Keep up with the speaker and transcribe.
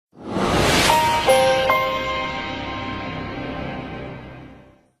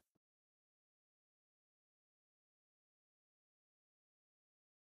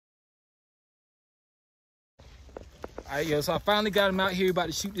All right, yo. So I finally got him out here. About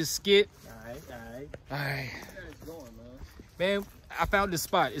to shoot this skit. All right. All right. Where's it going, Man, I found this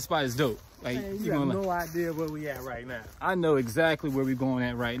spot. This spot is dope. Like, man, you have no idea where we at right now. I know exactly where we're going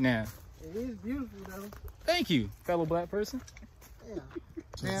at right now. It is beautiful, though. Thank you, fellow black person.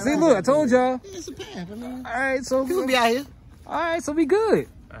 Yeah. See, look, I told y'all. It's a path. I mean, All right, so people be out here. All right, so we good.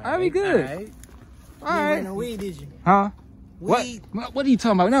 All right, we good. All right. You ain't no weed, did you? Huh? Weed. What are you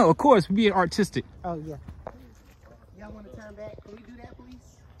talking about? No, of course, we're being artistic. Oh, yeah. Y'all want to turn back? Can we do that,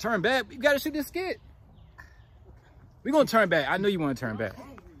 please? Turn back? You got to shoot this skit. We're going to turn back. I know you want to turn back.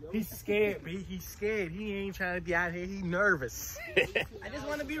 He's scared, B. He's scared. He ain't trying to be out here. He's nervous. I just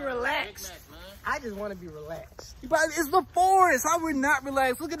want to be relaxed. I just want to be relaxed. But it's the forest. How we're not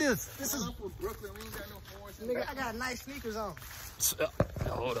relaxed? Look at this. This is Brooklyn. We ain't got no forest. Nigga, I got nice sneakers on.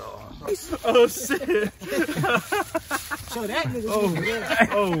 Hold on. Oh, shit. Show that nigga.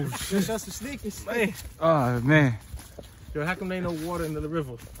 Oh, shit. Show some sneakers. Man. Oh, man. Yo, how come there ain't no water in the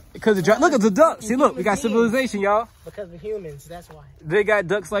river? Because it look, it's a duck. See, look, we got civilization, y'all. Because of humans, that's why. They got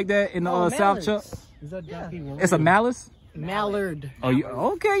ducks like that in the South Chuck. Is that ducky? It's a malice? Mallard. Oh, you,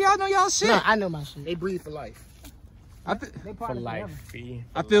 okay, y'all know y'all shit. No, I know my shit. They breed for life. For life,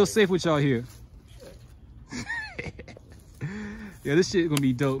 I feel safe with y'all here. Yeah, this shit gonna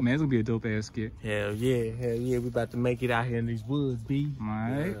be dope, man. It's gonna be a dope ass skit. Hell yeah. We about to make it out here in these woods, B.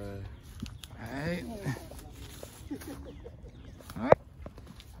 Alright. Alright. Alright.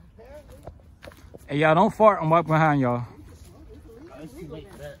 Hey, y'all, don't fart. I'm right behind y'all.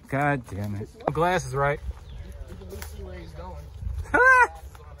 God damn it. My glasses, right?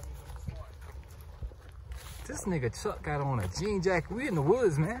 This nigga Chuck got on a jean jacket. We in the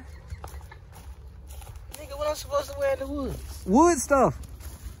woods, man. Nigga, what I'm supposed to wear in the woods? Wood stuff.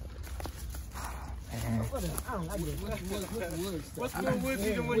 Man. I don't like this. What's the woods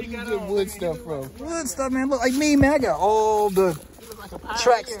even when he got on? Wood stuff from? Wood stuff, man. Look like me, man. I got all the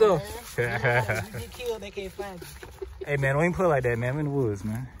track stuff. You get killed, they can't find you. Hey, man, don't even play like that, man. We're in the woods,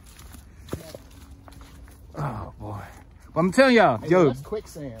 man. Oh, boy. But I'm telling y'all, yo. That's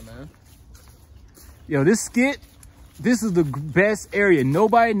quicksand, man. Yo, this skit, this is the best area.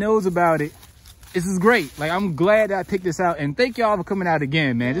 Nobody knows about it. This is great. Like, I'm glad that I picked this out. And thank y'all for coming out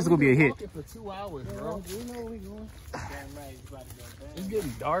again, man. This is going to be a hit. For 2 hours, bro. We know where we going. It's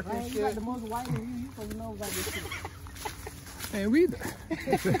getting dark and You shit. got the most white than you supposed to know about this shit. Man, we...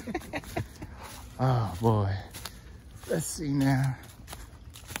 Oh, boy. Let's see now.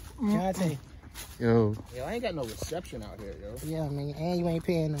 Can I tell you? Yo. Yo, I ain't got no reception out here, yo. Yeah, man. And you ain't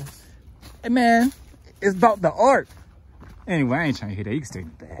paying us. Hey, man. It's about the art. Anyway, I ain't trying to hear that. You can stay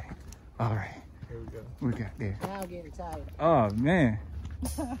in the bag. All right. Here we go. We got there. Now I'm getting tired. Oh, man.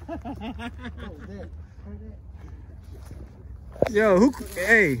 Yo, who...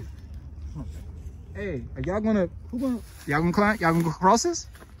 Hey. Hey, are y'all gonna... Y'all gonna climb? Y'all gonna go cross this?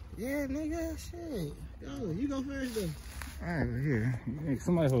 Yeah, nigga. Shit. Yo, you go first then. All right, here. Hey,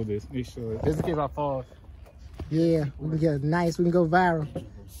 somebody hold this. Make sure. Just in case I fall. Yeah, we can get nice. We can go viral.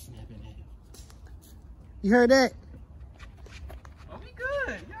 You heard that? Oh, we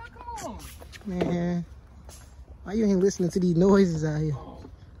good. Y'all come on. Man, why you ain't listening to these noises out here?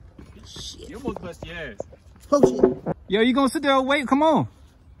 Shit. You almost bust your ass. Oh, shit. Yo, you gonna sit there and wait? Come on.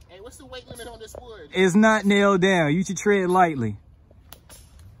 Hey, what's the weight limit on this wood? It's not nailed down. You should tread lightly.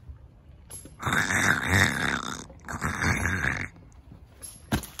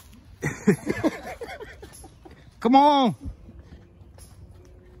 Come on.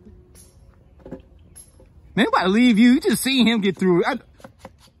 Man, I'm about to leave you. You just seen him get through. I'm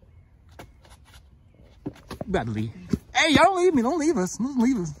about to leave. Hey, y'all don't leave me. Don't leave us. Don't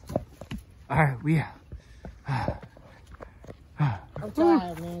leave us. All right, we out. I'm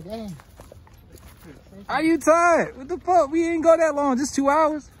tired, man. Damn. Are you tired? What the fuck? We ain't go that long. Just 2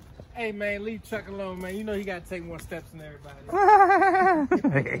 hours. Hey, man, leave Chuck alone, man. You know he got to take more steps than everybody.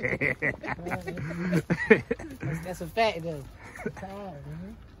 That's a fact, though. I'm tired,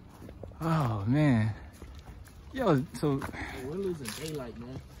 man. Oh, man. Yo, so... We're losing daylight,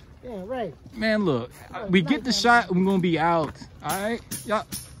 man. Yeah, right. Man, look. We get the shot, we're going to be out. All right? Y'all...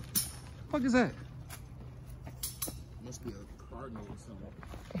 Fuck is that? Must be a cardinal or something.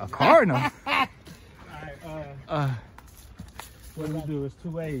 A cardinal? All right, what do we do? It's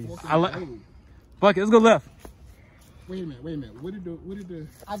 2 ways. Fuck it, let's go left. Wait a minute. What did the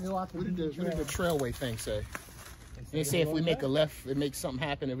I go off what did the trailway thing say? They say if we make a left, it makes something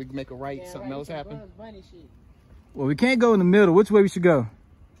happen. If we make a right, something else happen. Well, we can't go in the middle. Which way we should go?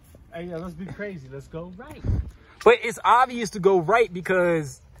 Hey, yeah, let's be crazy. Let's go right. But it's obvious to go right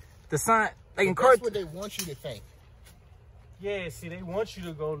because the sign, like in That's what they want you to think. Yeah, see, they want you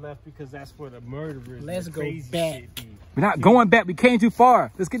to go left because that's where the murderers. Let's and go crazy back. shit be. We're not going back. We came too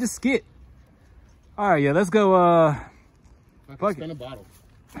far. Let's get the skit. All right, yeah, let's go. Fuck Spin it. a bottle.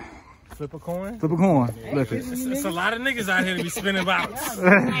 Flip a coin. Flip a coin. Flip it. It's a lot of niggas out here to be spinning bottles.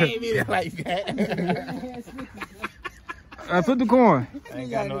 I ain't mean it like that. Flip the coin. I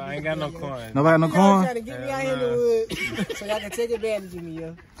ain't got no coin. Nobody got no Y'all coin? trying to get me out here in the woods so y'all can take advantage of me,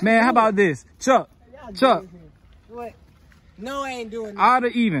 yo. Man, how about this? Chuck, Y'all Chuck, do this here. What? No, I ain't doing that. odd or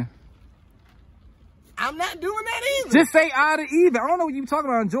even? I'm not doing that either. Just say odd or even. I don't know what you talking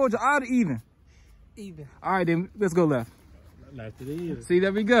about in Georgia. Odd or even? Even. All right, then let's go left. Left it is. See,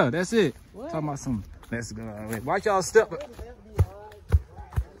 there we go. That's it. What? Talking about some. Let's go. Wait, watch y'all step.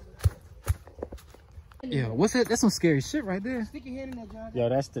 Yeah, what's that? That's some scary shit right there. Stick your hand in there, John. Yo,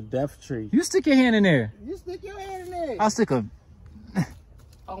 that's the death tree. You stick your hand in there. You stick your hand in there. I'll stick a.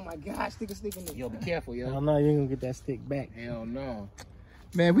 Oh my gosh, stick in there. Yo, be careful, yo. Hell no, you ain't gonna get that stick back. Hell no.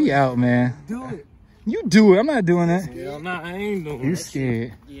 Man, we out, man. Do it. You do it. I'm not doing that. Hell no, I ain't doing You that.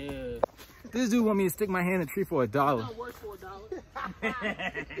 scared. Yeah. This dude want me to stick my hand in a tree for $1. Not worth for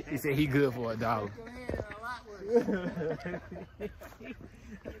 $1. He said he good for $1. Your hand a lot worth.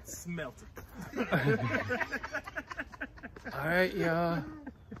 Smelt it. All right, y'all.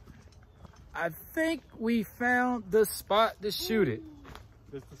 I think we found the spot to shoot it.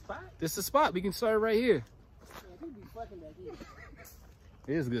 This the spot? This is the spot. We can start it right here. Yeah, we be fucking back here.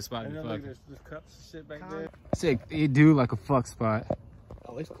 It is a good spot to And be then look, fucking. there's cups and shit back there. I said it do like a fuck spot.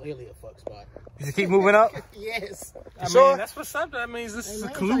 Oh, it's clearly a fuck spot. You just keep moving up. Yes. I Sure. mean, that's what's up. That means this Hey, is man,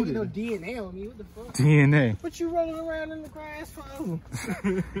 I ain't trying to secluded. get no DNA on me. What the fuck? DNA. What you rolling around in the grass for?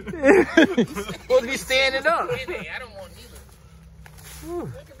 Supposed to be standing up. I don't want neither.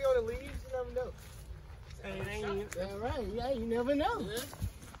 It could be on the leaves. You never know. All right. Yeah, you never know.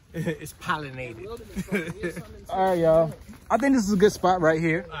 It's pollinated. All right, y'all. I think this is a good spot right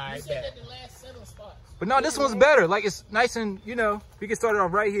here. Alright, At the last 7 spots. But no, this one's better. Like it's nice and, you know, we can start it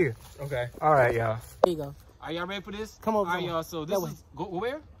off right here. Okay. All right, y'all. There you go. Are y'all ready for this? Come over, All right, come on. y'all. So this That way. is go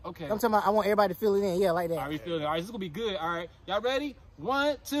where? Okay. I'm talking about, I want everybody to feel it in. Yeah, like that. All right, we feeling it. All right, this is gonna be good. All right, y'all ready?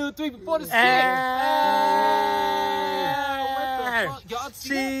 1, 2, 3. Before the skit. What the fuck? Y'all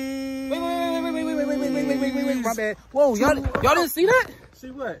see that? Wait. My bad. Whoa, y'all didn't see that? See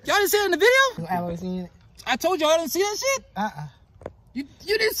what? Y'all didn't see it in the video? I always seen it. I told y'all didn't see that shit.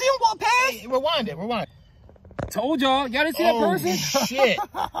 You didn't see him walk past? Rewind it. Told y'all didn't see that person. Shit.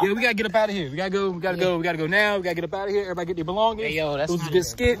 Yeah, we gotta get up out of here. We gotta go now. We gotta get up out of here. Everybody get their belongings. Hey, yo, that's it was a good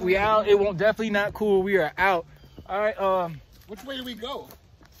skit. We out. It won't definitely not cool. We are out. All right. Which way do we go?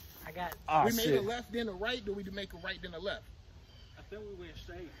 I got. Oh, We made shit. a left, then a right. Do we make a right, then a left? I think we went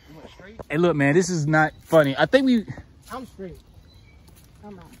straight. We went straight. Hey, look, man, this is not funny. I think we. I'm straight.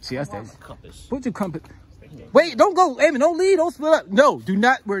 I'm out. See, that's that. Compass. Put your compass. Wait, don't go. Amy, don't leave. Don't split up. No, do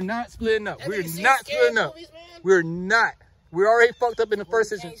not. We're not splitting up. We're not splitting up. We're not. We're already fucked up in the first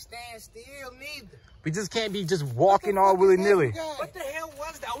session. Can't stand still neither. We just can't be just walking all willy-nilly. What the hell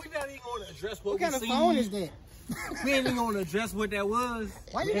was that? We not even going to address what What kind we of seen. phone is that? We ain't even going to address what that was.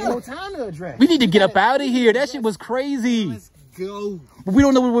 Why you Ain't got no time to address. We need to get up out of here. That shit was crazy. Let's go. But we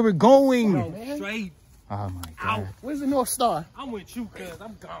don't know where we're going. No, straight. Oh my Out. god. Where's the North Star? I'm with you, cuz.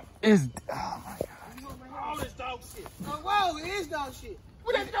 I'm gone. It's oh my god. All this dog shit. Oh, whoa, it is dog shit.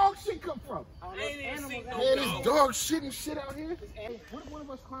 Where that dog shit come from? I ain't even seen no Man, dog. this dog shit and shit out here. What if one of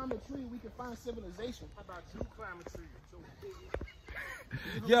us climb a tree and we can find civilization? How about you climb a tree?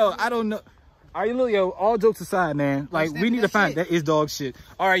 Yo, I don't know. All right, look, yo, all jokes aside, man. Like, we need to find that is dog shit.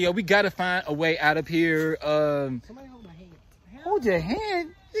 All right, yo, we gotta find a way out of here. Somebody hold my hand. Hold your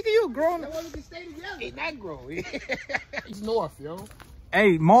hand. Nigga, you a grown up. We can stay together. Ain't that grow? It's north, yo.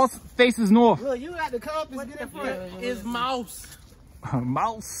 Hey, Moss faces north. Look, you got the compass. Get in front. It's Mouse.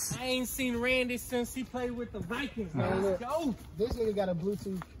 Mouse. I ain't seen Randy since he played with the Vikings. Man. look. Let's go. This nigga got a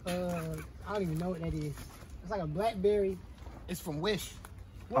Bluetooth. I don't even know what that is. It's like a BlackBerry. It's from Wish.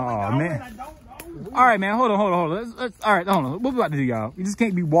 Oh, man. I don't know. All right, man. Hold on. Let's all right, hold on. What we about to do, y'all? We just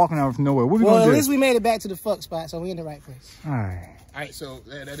can't be walking out from nowhere. What we Well, gonna at do? least we made it back to the fuck spot, so we in the right place. All right. All right, so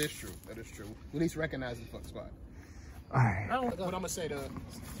that is true. That is true. We at least recognize the fuck spot. All right. But I'm gonna say the.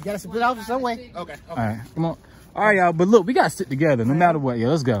 You gotta split off in some way. Okay. All right. Come on. All right, y'all. But look, we gotta stick together no matter what. Yeah,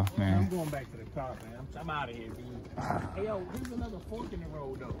 let's go, I'm man. going back to the car, man. I'm out of here, dude. Hey, yo, here's another fork in the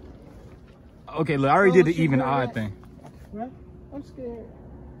road, though. Okay, look, I already did the even odd thing. What? I'm scared.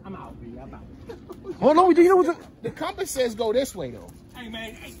 I'm out, B. I'm out. Hold on, you know what? The compass says go this way though. Hey,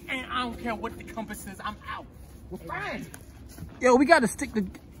 man, hey, I don't care what the compass says. I'm out. Well, fine. Yo, we gotta stick to.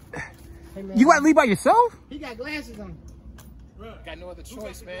 Hey, man. You gotta leave by yourself? He got glasses on. Got no other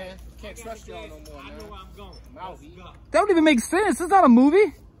choice, man. Can't trust y'all no more, man. I know where I'm going. I'm out. That don't even make sense. It's not a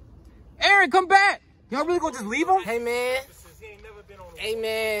movie. Aaron, come back. Y'all really gonna just leave him? Hey, man. He ain't never been on the Hey,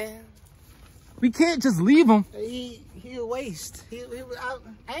 man. We can't just leave him. He a waste.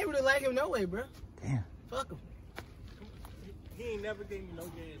 I ain't really like him no way, bro. Damn. Fuck him. He ain't never gave me no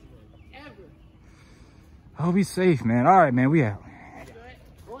gas money. Ever. Oh, be safe, man. All right, man. We out.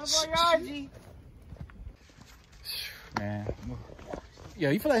 Going for your RG. Man. Yo,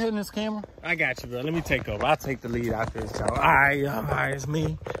 you feel like hitting this camera? I got you, bro. Let me take over. I'll take the lead out this, y'all. All right, it's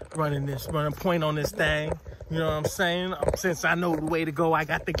me running point on this thing. You know what I'm saying? Since I know the way to go, I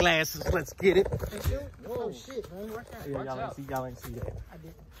got the glasses. Let's get it. Oh, shit, man. Watch out. Yeah, y'all ain't see that. I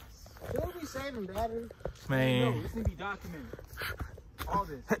did. Don't be saving battery. Man. This need to be documented. All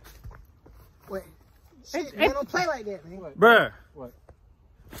this. Wait. Shit, man, don't play like that, man. Bruh. What?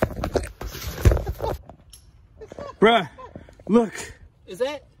 Bruh. Look. Is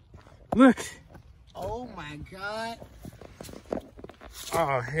that? Look. Oh, my God.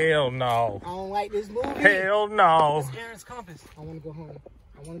 Oh, hell no. I don't like this movie. Hell no. It's Aaron's compass. I want to go home.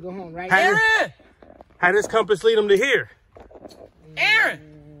 I want to go home right How now. this- How this compass lead them to here? Aaron!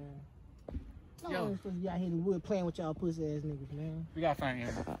 No, I'm supposed to be out here in the wood playing with y'all pussy ass niggas, man. We gotta find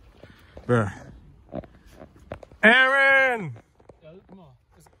Aaron. Bruh. Aaron! Yo, come on.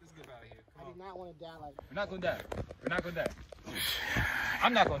 Let's get out of here. I did not want to die like that. We're not gonna die. We're not gonna die.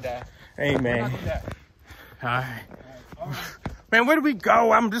 I'm not gonna die. Hey, We're man. not gonna die. All right. All right. Man, where do we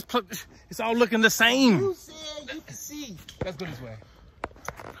go? I'm just, it's all looking the same. You said you could see. Let's go this way.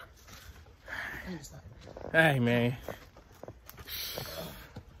 Hey, man.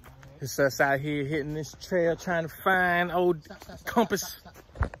 It's us out here hitting this trail trying to find old compass.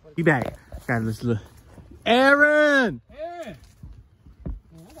 Be back. Got this little. Aaron! Aaron!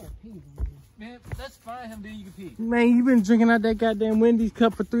 Man, I gotta pee, man. Man, let's find him, then you can pee. Man, you been drinking out that goddamn Wendy's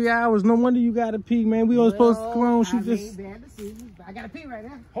cup for 3 hours. No wonder you gotta pee, man. We all supposed to come on, shoot this. I gotta pee right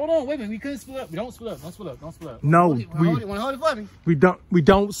now. Hold on, wait a minute. We couldn't split up. We don't split up. Don't split up. Don't split up. No, Wanna hold it for me? we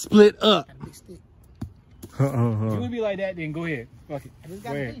don't split up. Got a big stick. If you would be like that, then go ahead. Fuck it. I just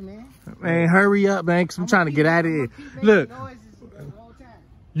gotta Go ahead. pee, man. Man, hurry up, man, cause I'm trying to get out of here. Keep Look, making noises the whole time.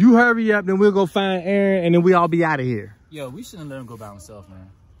 you hurry up, then we'll go find Aaron, and then we all be out of here. Yo, we shouldn't let him go by himself, man.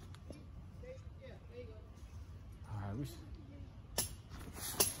 All right, we should.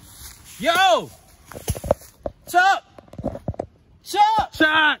 Yo! Chuck! Chuck!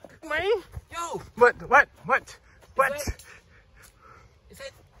 Chuck! Man? Yo! What? Is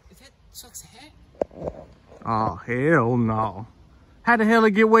that Chuck's hat? Oh, hell no. How the hell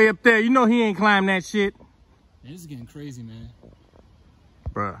it get way up there? You know he ain't climbed that shit. Man, this is getting crazy, man.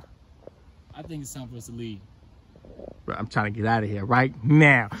 Bruh, I think it's time for us to leave. I'm trying to get out of here right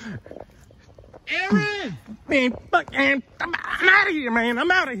now. Aaron! Man, fuck, man. I'm out of here, man.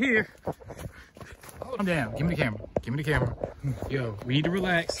 I'm out of here. Calm down. Give me the camera. Give me the camera. Yo, we need to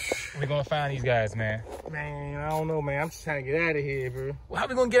relax. We're gonna find these guys, man. Man, I don't know, man. I'm just trying to get out of here, bro. Well, how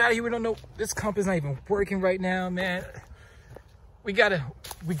we gonna get out of here? We don't know. This compass not even working right now, man. We gotta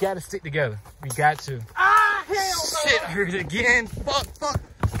stick together. We got to. Ah, hell no. Shit, I heard it again. Fuck.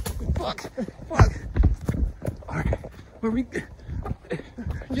 All right, where we?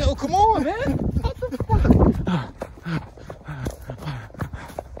 Yo, come on, man. What the fuck?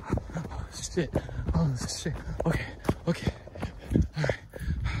 Shit. Oh shit. Okay. All right.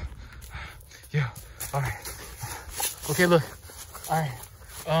 Yeah. All right. Okay, look. All right.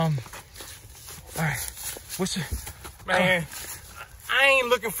 All right. What's your Man, I ain't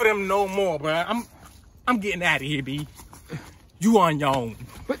looking for them no more, bro. I'm getting out of here, B. You on your own.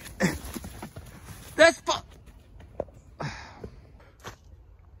 But that's fuck.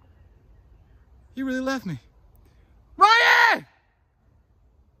 You really left me. Ryan!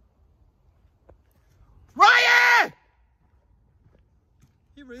 Ryan!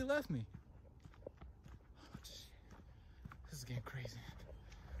 You really left me. Oh, shit. This is getting crazy.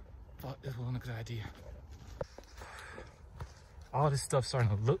 Thought this wasn't a good idea. All this stuff starting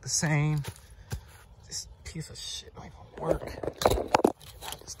to look the same. This piece of shit don't even work.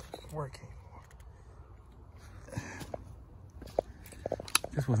 This doesn't work anymore.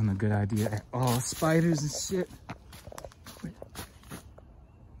 This wasn't a good idea at all. Spiders and shit.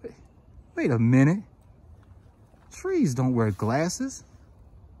 Wait a minute. Trees don't wear glasses.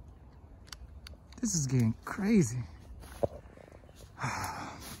 This is getting crazy.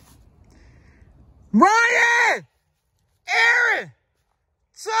 Ryan! Aaron!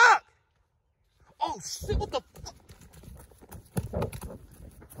 Chuck! Oh shit, what the fuck?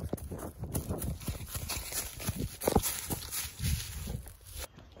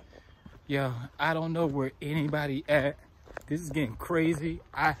 Yo, I don't know where anybody at. This is getting crazy.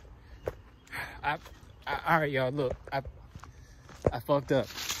 All right, y'all, look, I fucked up,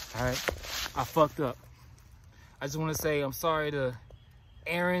 all right? I fucked up. I just want to say I'm sorry to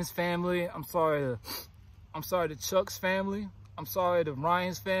Aaron's family. I'm sorry to Chuck's family. I'm sorry to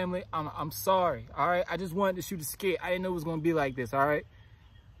Ryan's family. I'm sorry, all right? I just wanted to shoot a skit. I didn't know it was going to be like this, all right?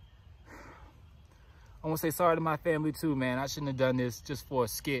 I want to say sorry to my family too, man. I shouldn't have done this just for a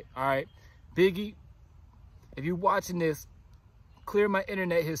skit, all right? Biggie, if you're watching this, clear my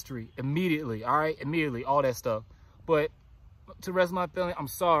internet history immediately, all right? Immediately, all that stuff. But to the rest of my family, I'm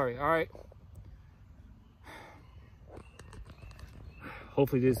sorry, all right?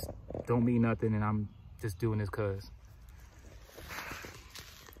 Hopefully this don't mean nothing and I'm just doing this cause.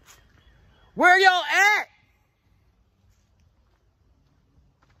 Where y'all at?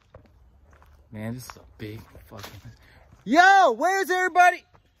 Man, this is a big fucking... Yo, where's everybody?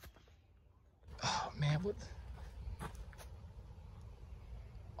 Oh, man, what?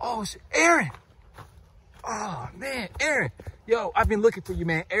 Oh, shit, Aaron. Oh, man, Aaron. Yo, I've been looking for you,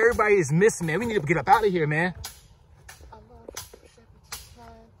 man. Everybody is missing, man. We need to get up out of here, man.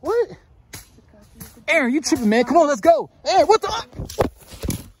 What? Aaron, you tripping, man. Come on, let's go. Aaron, what the...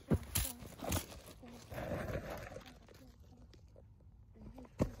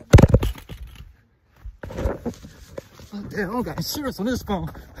 Oh, damn, I don't got insurance on this phone.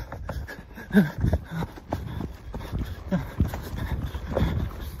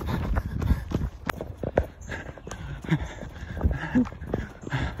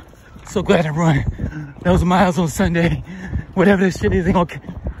 So glad I run. Those miles on Sunday. Whatever this shit is, ain't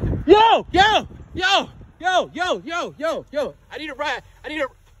gonna... Yo! I need a ride.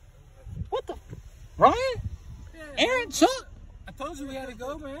 What the... Ryan? Yeah, Aaron? Chuck? I told you we had to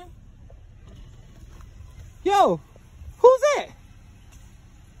go, man. Yo! Who's that?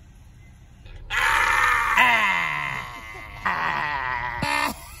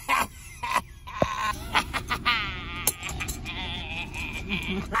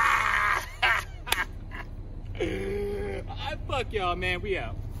 Fuck y'all, man. We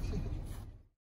out.